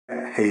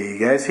Hey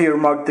guys, here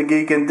Mark the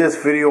Geek. In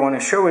this video I want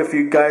to show with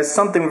you guys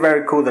something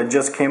very cool that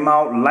just came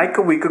out like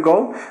a week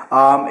ago.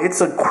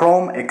 It's a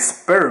Chrome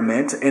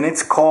experiment and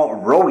it's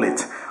called Roll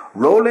It.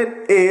 Roll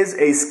It is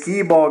a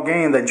skee ball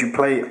game that you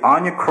play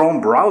on your Chrome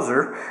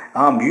browser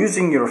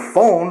using your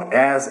phone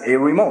as a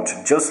remote,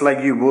 just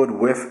like you would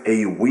with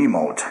a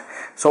Wiimote.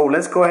 So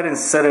let's go ahead and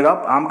set it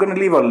up. I'm going to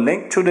leave a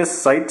link to this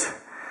site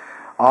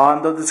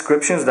on the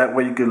descriptions, that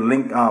way you can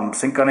link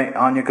sync on it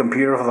on your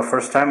computer for the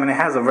first time, and it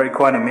has a very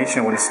cool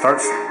animation when it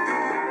starts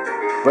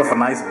with a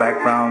nice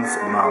background,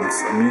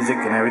 music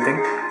and everything.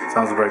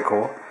 Sounds very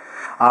cool.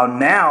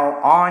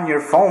 Now on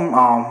your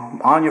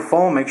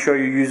phone, make sure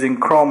you're using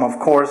Chrome. Of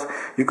course,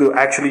 you could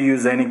actually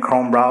use any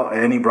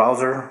any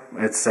browser,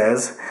 it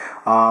says,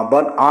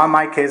 but on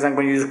my case I'm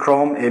going to use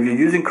Chrome. If you're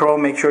using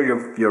Chrome, make sure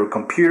your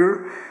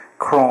computer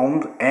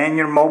Chrome and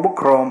your mobile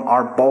Chrome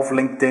are both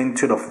linked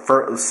into the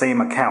same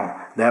account.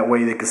 That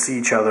way they can see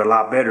each other a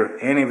lot better.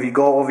 And if you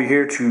go over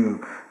here to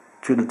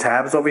the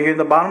tabs over here in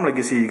the bottom, like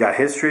you see, you got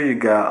history, you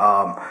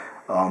got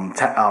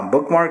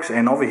bookmarks,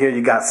 and over here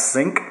you got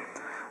sync.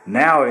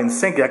 Now in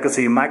sync, I can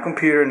see my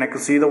computer and I can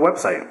see the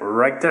website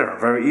right there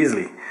very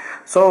easily.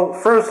 So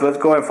first, let's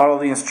go ahead and follow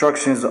the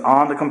instructions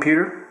on the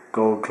computer.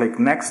 Go click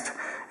next.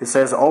 It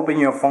says open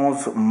your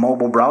phone's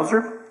mobile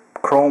browser.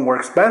 Chrome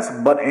works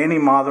best, but any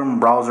modern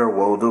browser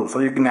will do. So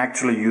you can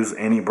actually use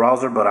any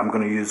browser, but I'm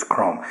going to use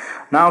Chrome.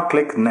 Now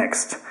click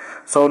next.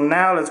 So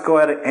now let's go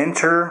ahead and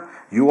enter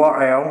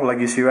URL like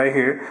you see right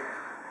here.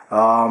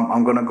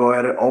 I'm going to go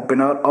ahead and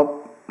open it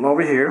up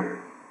over here.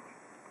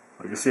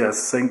 Like you see, I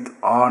synced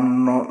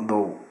on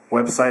the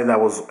website that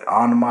was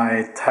on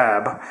my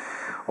tab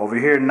over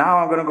here. Now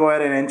I'm going to go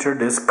ahead and enter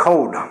this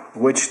code,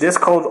 which this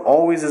code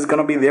always is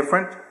going to be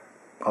different.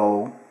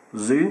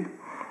 OZTRT.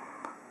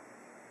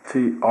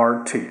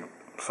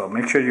 So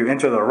make sure you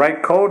enter the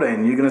right code,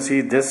 and you're going to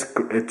see this,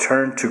 it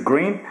turned to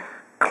green.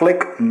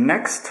 Click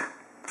next.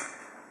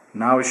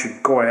 Now it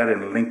should go ahead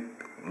and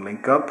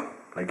link up,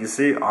 like you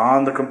see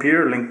on the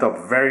computer, linked up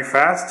very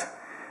fast.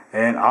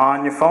 And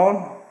on your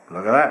phone,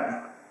 look at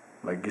that,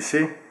 like you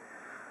see,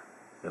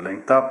 it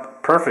linked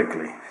up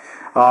perfectly.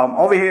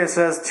 Over here it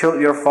says tilt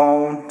your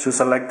phone to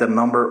select the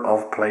number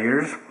of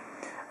players.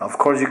 Of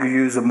course, you could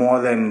use more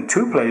than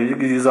 2 players. You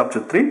could use up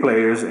to 3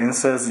 players, and it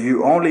says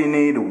you only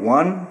need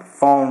 1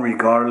 phone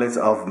regardless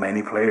of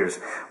many players.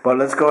 But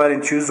let's go ahead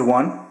and choose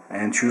 1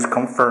 and choose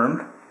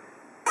confirmed.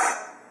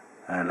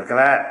 And look at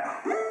that.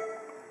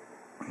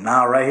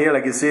 Now right here,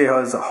 like you see, it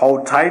has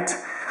hold tight.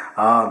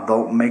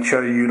 Don't make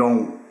sure you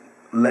don't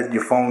let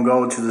your phone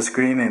go to the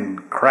screen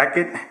and crack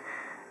it.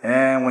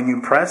 And when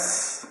you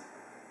press,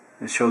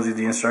 it shows you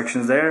the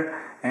instructions there,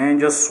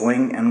 and just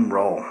swing and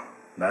roll.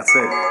 That's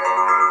it.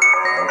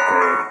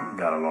 Okay,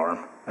 got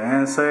alarm.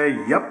 And say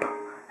yep,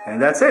 and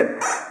that's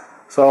it.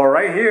 So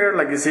right here,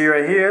 like you see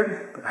right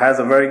here, has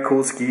a very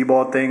cool skee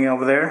ball thing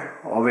over there.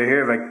 Over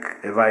here,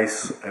 if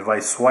I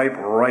swipe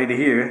right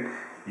here,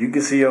 you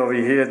can see over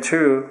here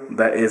too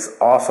that it's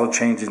also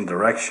changing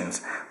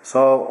directions.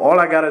 So all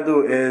I gotta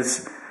do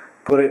is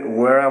put it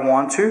where I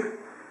want to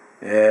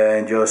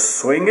and just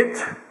swing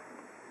it,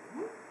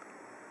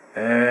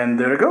 and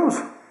there it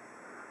goes.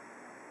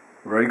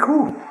 Very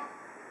cool.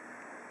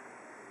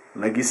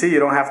 Like you see, you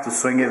don't have to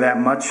swing it that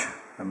much.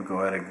 Let me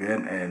go ahead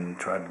again and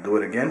try to do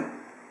it again.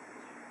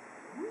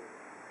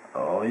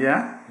 Oh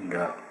yeah,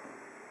 got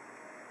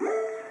it.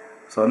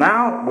 So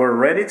now we're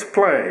ready to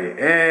play,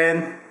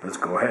 and let's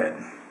go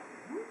ahead.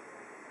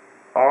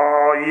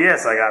 Oh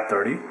yes, I got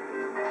 30.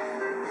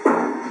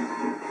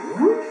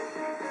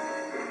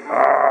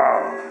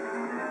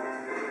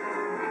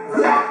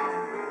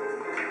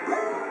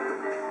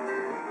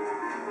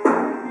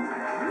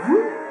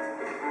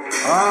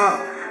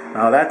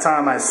 Now that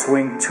time I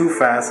swing too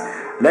fast.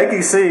 Like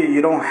you see,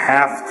 you don't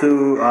have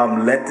to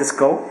let this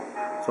go.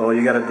 So all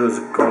you gotta do is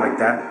go like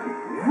that,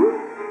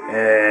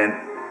 and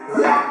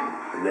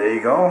there you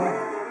go.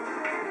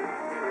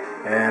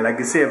 And like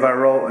you see, if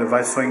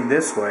I swing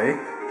this way,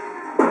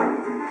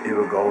 it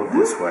will go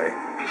this way.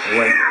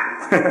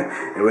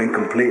 It went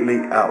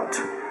completely out.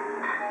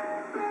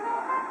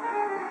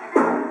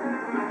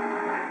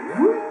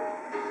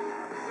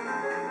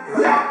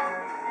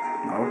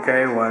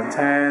 Okay,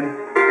 110.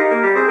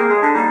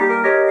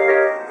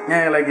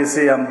 And like you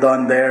see, I'm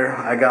done there.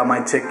 I got my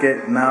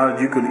ticket. Now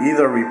you could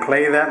either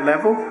replay that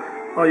level,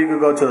 or you could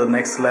go to the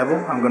next level.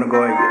 I'm gonna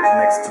go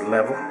next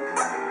level.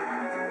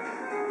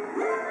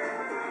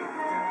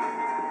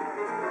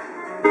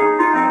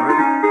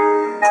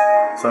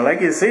 So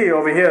like you see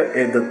over here,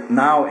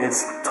 now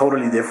it's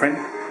totally different.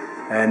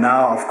 And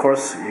now, of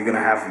course, you're gonna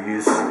have to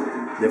use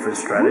different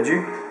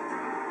strategy.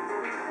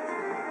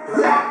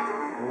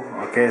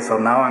 Okay, so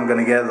now I'm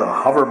gonna get the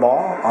hover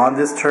ball. On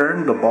this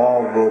turn, the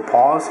ball will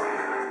pause.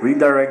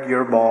 Redirect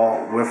your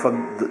ball with a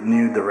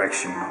new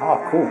direction.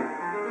 Oh, cool.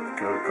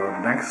 Go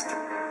next.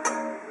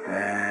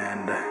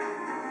 And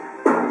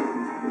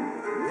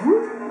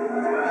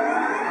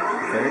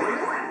okay.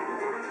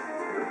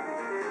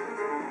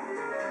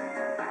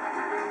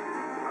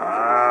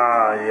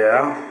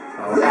 Yeah.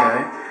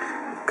 Okay.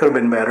 Could have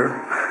been better.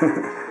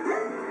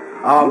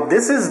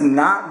 This is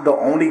not the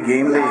only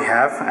game they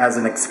have as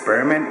an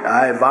experiment.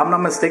 If I'm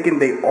not mistaken,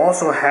 they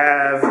also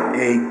have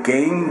a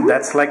game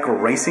that's like a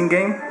racing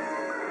game.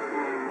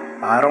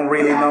 I don't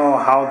really know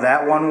how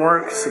that one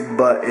works,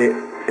 but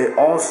it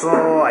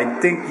also, I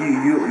think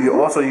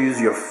you also use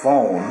your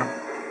phone,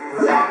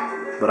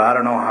 but I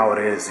don't know how it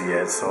is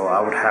yet, so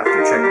I would have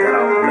to check that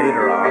out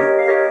later on.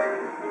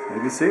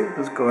 You can see,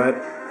 let's go ahead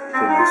to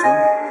the next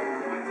one.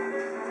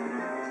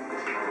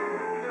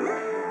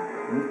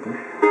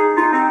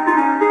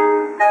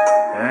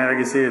 And like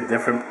you see, a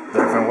different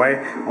way.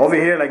 Over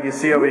here, like you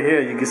see over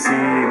here, you can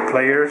see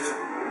players.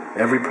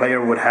 Every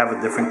player would have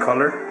a different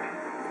color.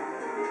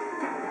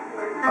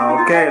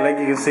 Okay, like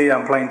you can see,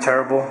 I'm playing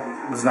terrible.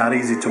 It's not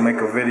easy to make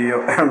a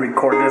video and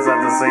record this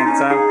at the same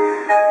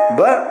time,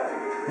 but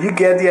you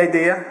get the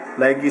idea.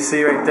 Like you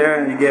see right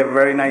there, you get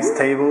very nice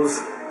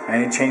tables,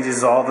 and it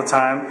changes all the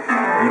time.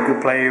 You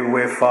could play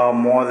with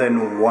more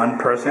than one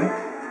person,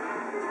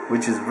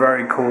 which is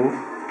very cool.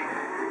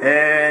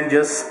 And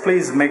just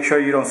please make sure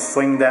you don't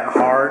swing that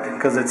hard,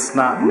 because it's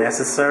not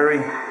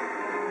necessary.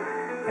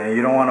 And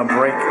you don't want to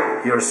break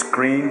your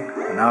screen.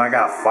 And now I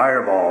got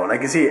fireball.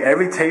 Like you see,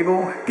 every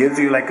table gives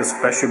you like a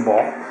special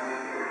ball.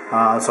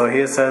 So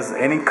here it says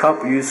any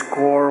cup you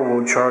score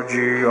will charge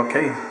you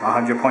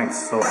 100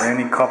 points. So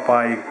any cup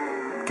I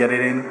get it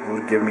in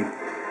will give me.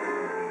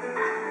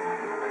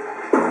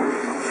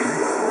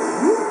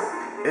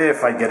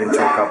 If I get into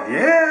a cup,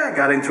 yeah, I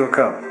got into a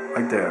cup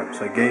right there.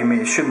 So it gave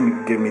me. It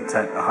shouldn't give me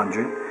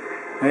 100.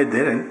 It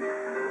didn't.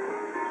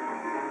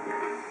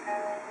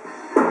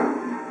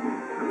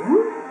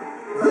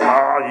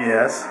 Oh,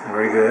 yes,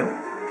 very good.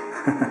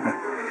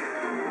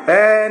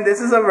 And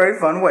this is a very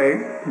fun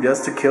way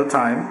just to kill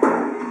time.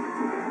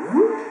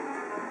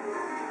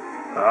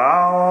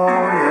 Oh,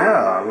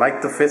 yeah, I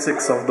like the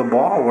physics of the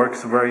ball,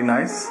 works very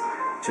nice,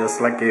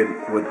 just like it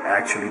would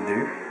actually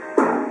do.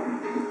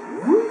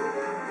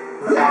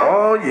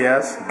 Oh,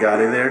 yes, got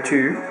it there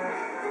too.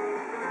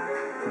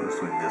 Let's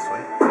swing this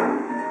way.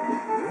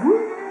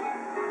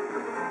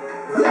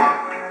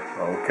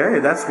 Okay,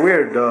 that's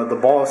weird. The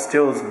ball is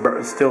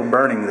still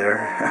burning there.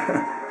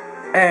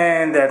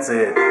 And that's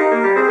it.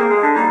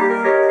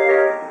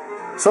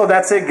 So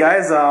that's it,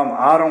 guys.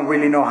 I don't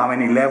really know how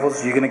many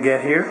levels you're gonna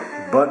get here,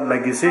 but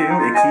like you see,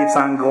 it keeps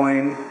on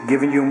going,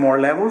 giving you more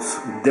levels,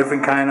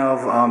 different kind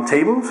of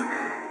tables,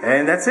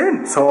 and that's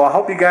it. So I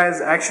hope you guys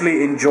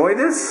actually enjoy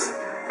this.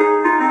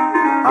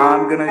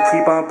 I'm gonna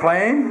keep on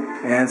playing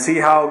and see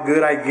how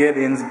good I get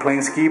in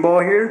playing skee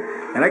ball here.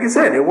 And like I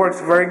said, it works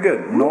very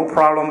good, no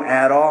problem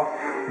at all.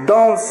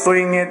 Don't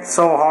swing it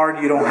so hard,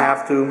 you don't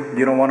have to.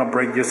 You don't want to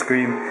break your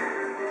screen.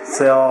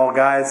 So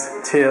guys,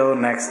 till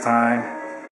next time.